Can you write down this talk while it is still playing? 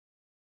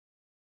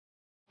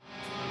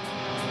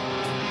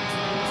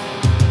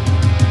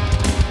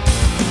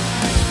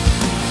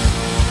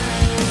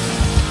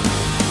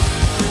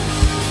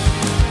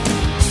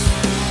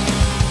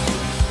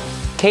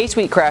K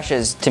Sweet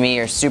crashes to me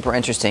are super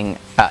interesting.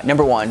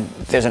 Number one,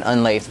 there's an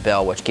unlathed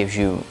bell which gives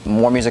you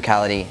more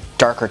musicality,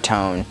 darker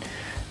tone,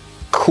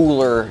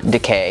 cooler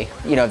decay.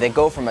 You know, they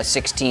go from a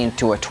 16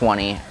 to a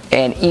 20,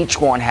 and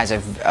each one has a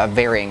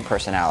varying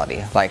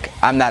personality. Like,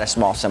 I'm not a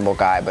small cymbal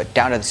guy, but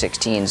down to the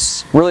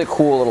 16's, really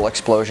cool little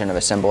explosion of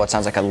a cymbal. It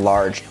sounds like a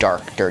large,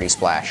 dark, dirty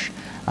splash.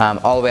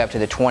 All the way up to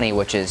the 20,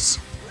 which is,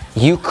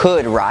 you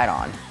could ride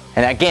on.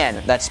 And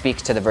again, that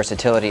speaks to the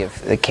versatility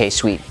of the K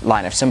Sweet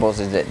line of cymbals,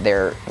 is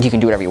that you can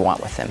do whatever you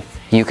want with them.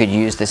 You could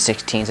use the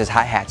 16s as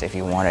hi-hats if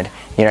you wanted.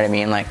 You know what I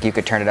mean? Like, you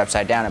could turn it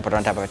upside down and put it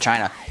on top of a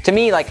china. To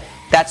me, like,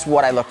 that's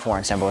what I look for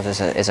in cymbals,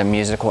 is a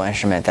musical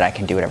instrument that I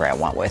can do whatever I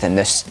want with. And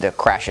the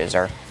crashes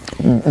are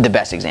the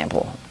best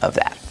example of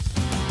that.